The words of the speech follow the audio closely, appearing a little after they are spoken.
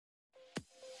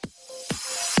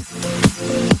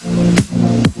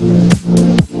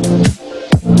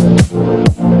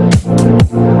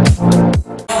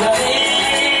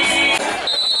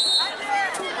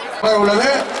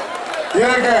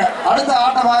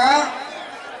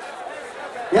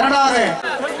இரண்டாவது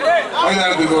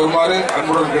மைதானத்துக்கு வருமாறு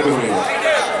அன்புடன் கேட்டுக்கொள்கிறேன்.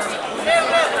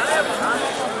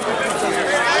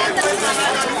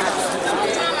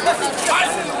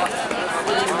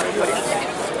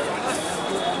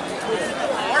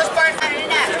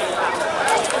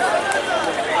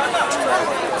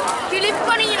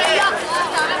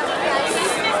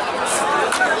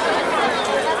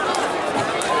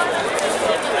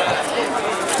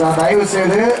 தயவு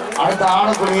செய்து அடுத்த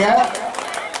ஆடக்கூடிய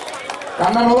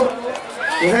கண்ணனூர்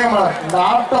இதயமலர் இந்த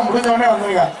ஆட்டம் முடிஞ்சவொடனே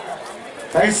வந்துருங்க.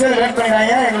 தயவு செய்து லேட்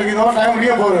பண்ணிடாங்க, எங்களுக்கு இதோட டைம்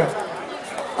முடிய போகுது.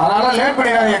 அதனால லேட்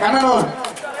பண்ணிடாதீங்க. கண்ணனூர்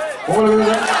உங்களுக்கு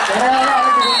லேட்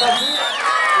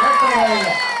பண்ணிடாதீங்க.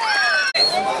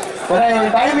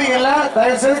 டைமிங் இல்ல,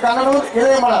 தயவு செய்து கண்ணனூர்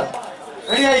இதயமலர்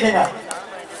ரெடி ஆகிக்கங்க.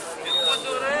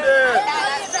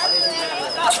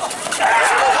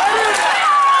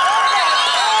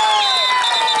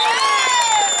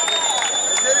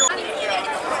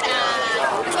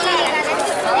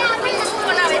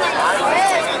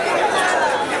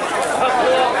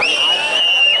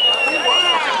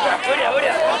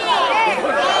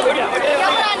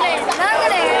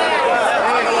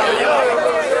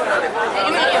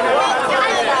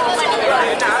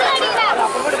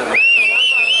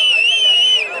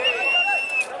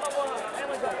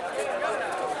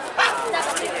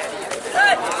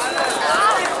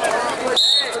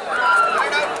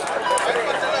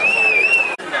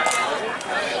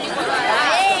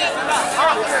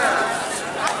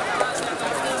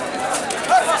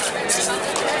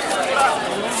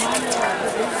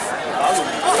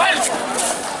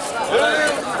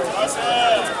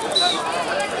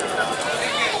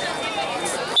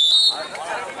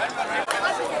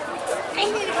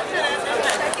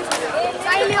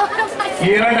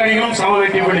 இரண்டு அணிகளும் சம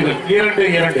வெற்றி புள்ளிகள்.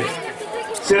 2-2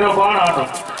 சிறப்பான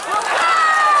ஆட்டம்.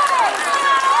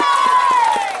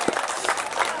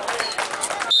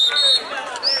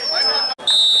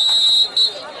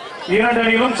 இரண்டு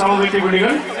அணிகளும் சம வெற்றி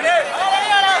புள்ளிகள்.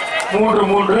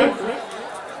 3-3.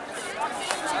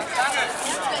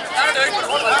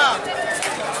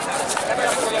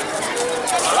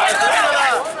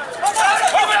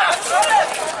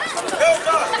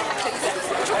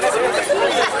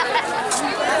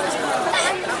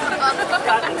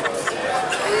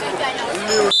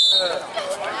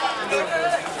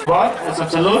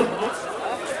 Sellur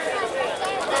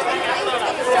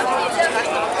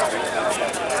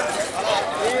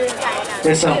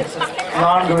SF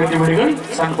 4 வெற்றி புள்ளிகள்,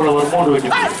 சன்புலவர் 3 வெற்றி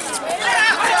புள்ளிகள்.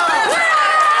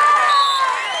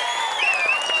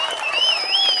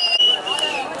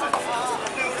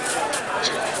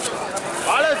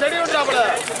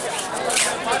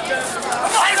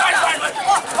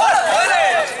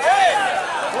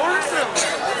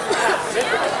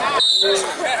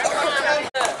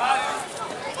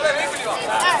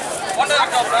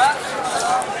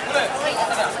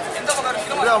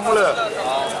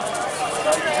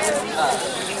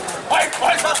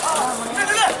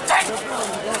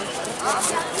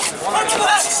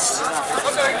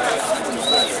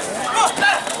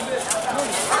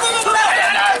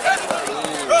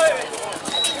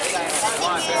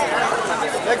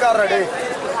 ready.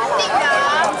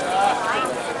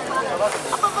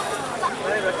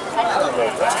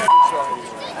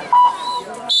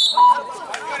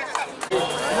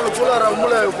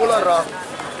 Pulara.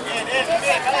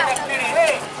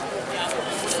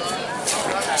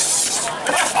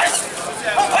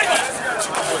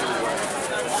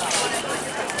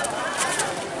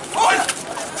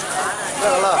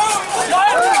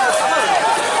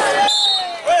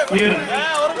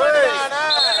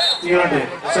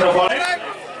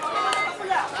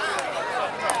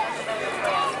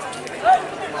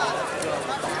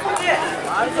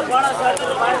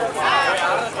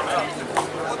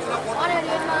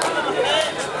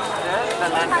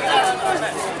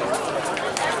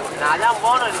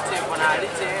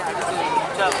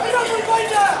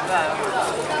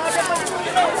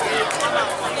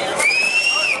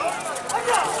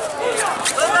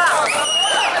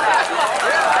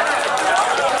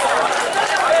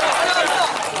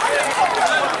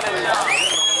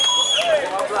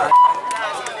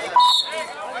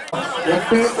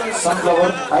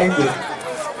 Sunflower 5.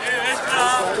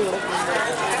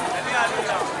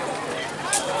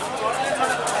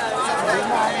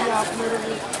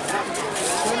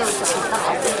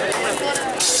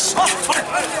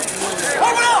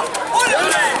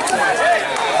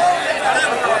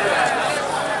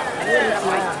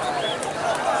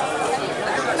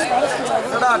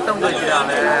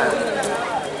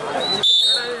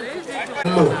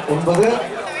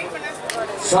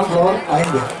 Sunflower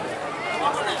 5.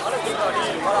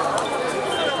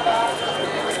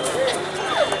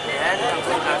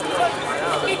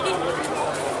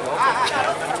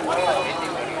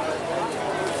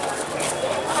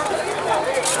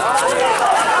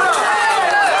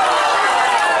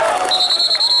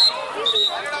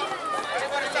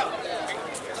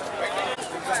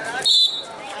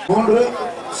 3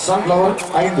 sunflower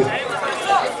 5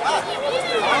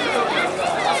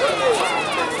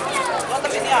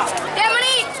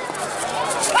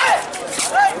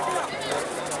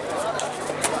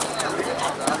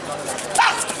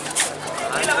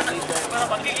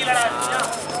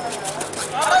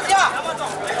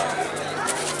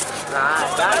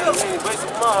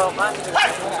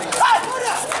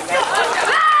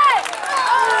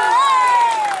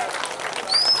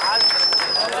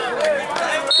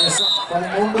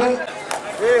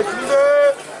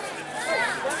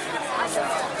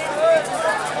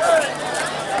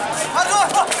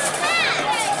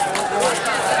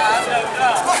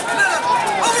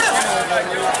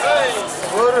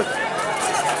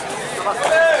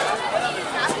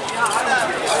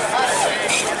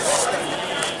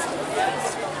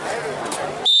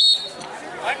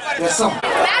 Yesam.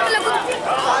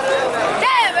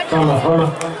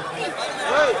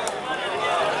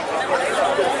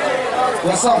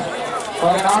 Yesam.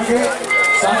 14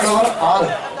 sunflower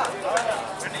 6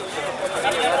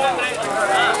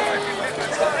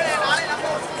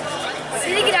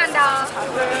 சிரிக்கிறான்டா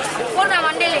போடா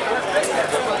மண்டேல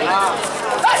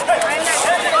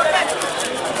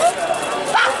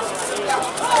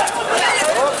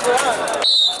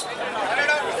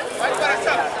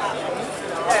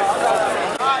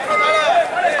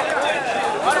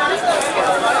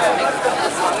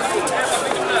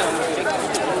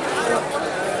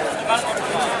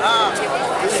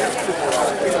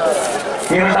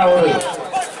இரண்டாவது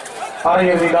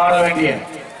அரையிறுதியில் ஆட வேண்டிய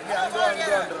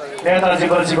நேதாஜி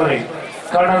பரிசு பறை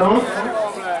Kannanur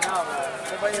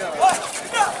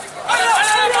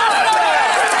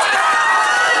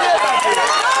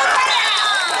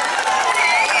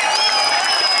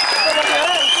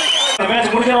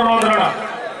match முடிஞ்சவன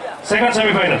second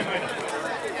semi-final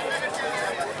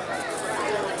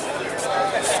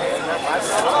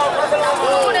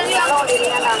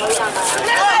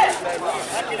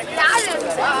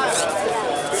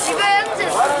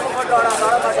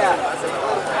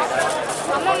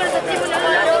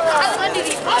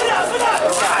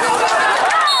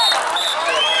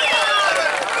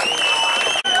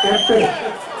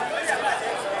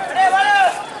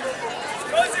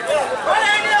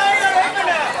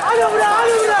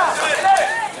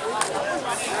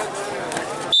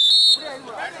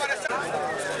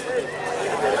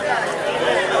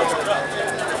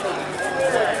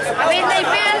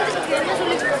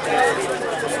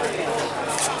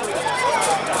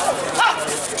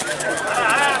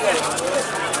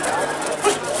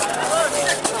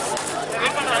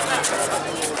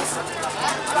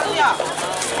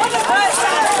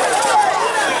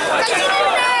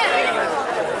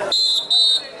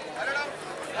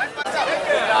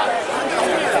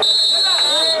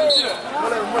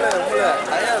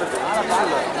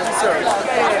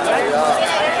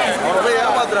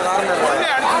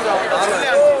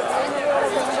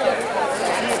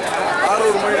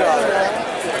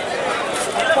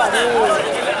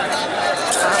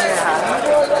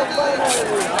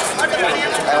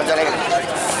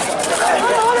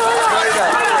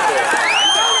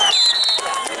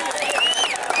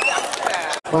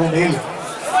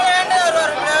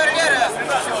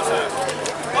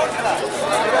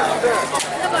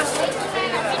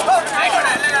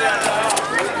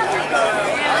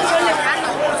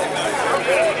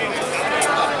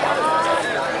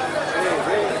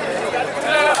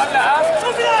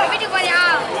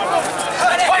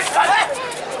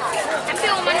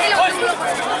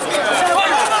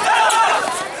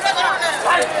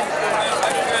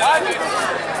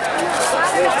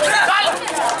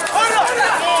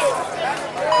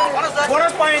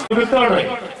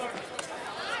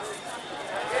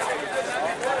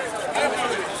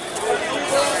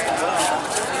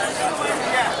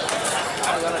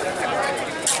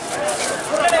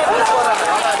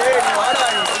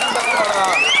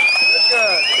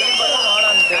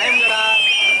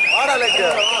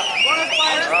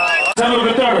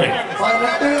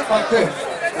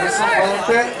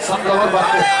SF19 sunflower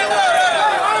 10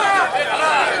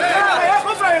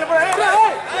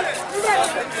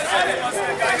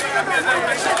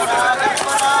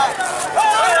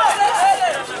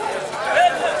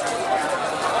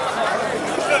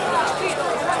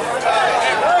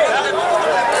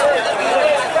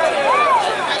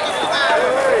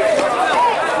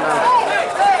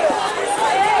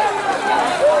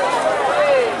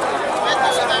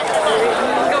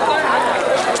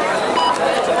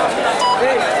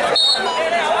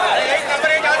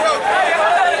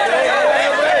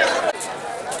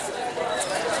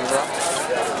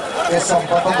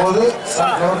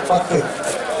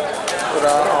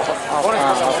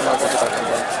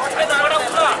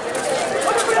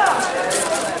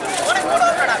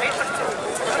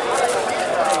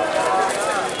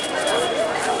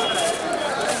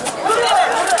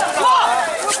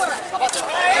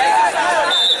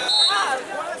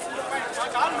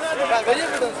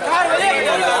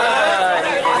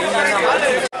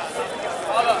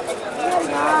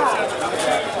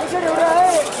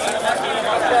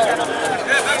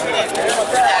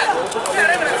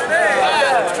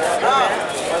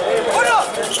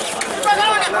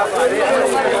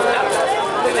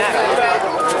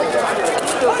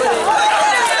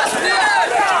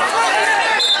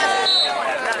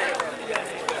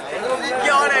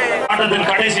 ஆட்டத்தின்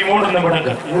கடைசி 3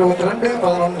 நிமிடங்கள்.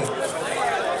 22-11.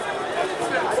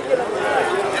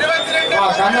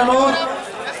 கண்ணனூர்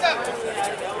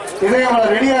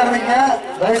இதயமலர் ரெடியா இருந்தீங்க,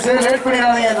 தயவுசெய்து லேட்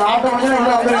பண்ணிடாதீங்க. இந்த ஆட்டம் முடிஞ்சு உள்ள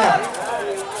வந்துருங்க.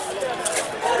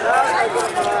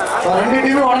 2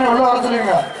 டீமும் உடனே உள்ள வர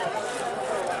சொல்லுங்க.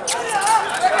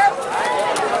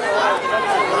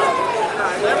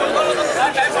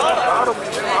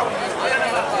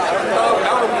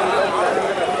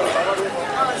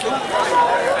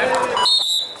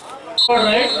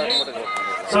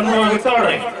 சண்முகம்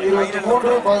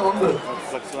 23-11.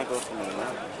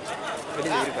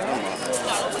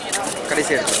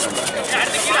 கடைசி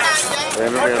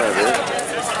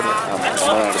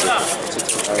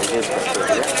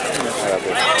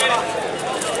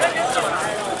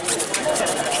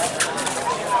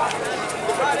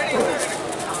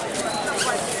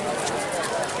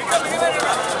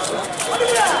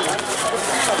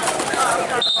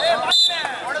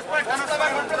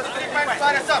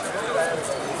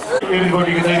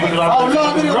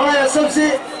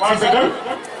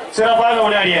சிறப்பாக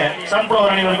விளையாடிய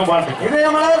சன்ஃப்ளவர் அணிவருக்கும் வாழ்த்துக்கள்.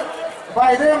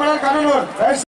 இதயமலர் கண்ணனூர்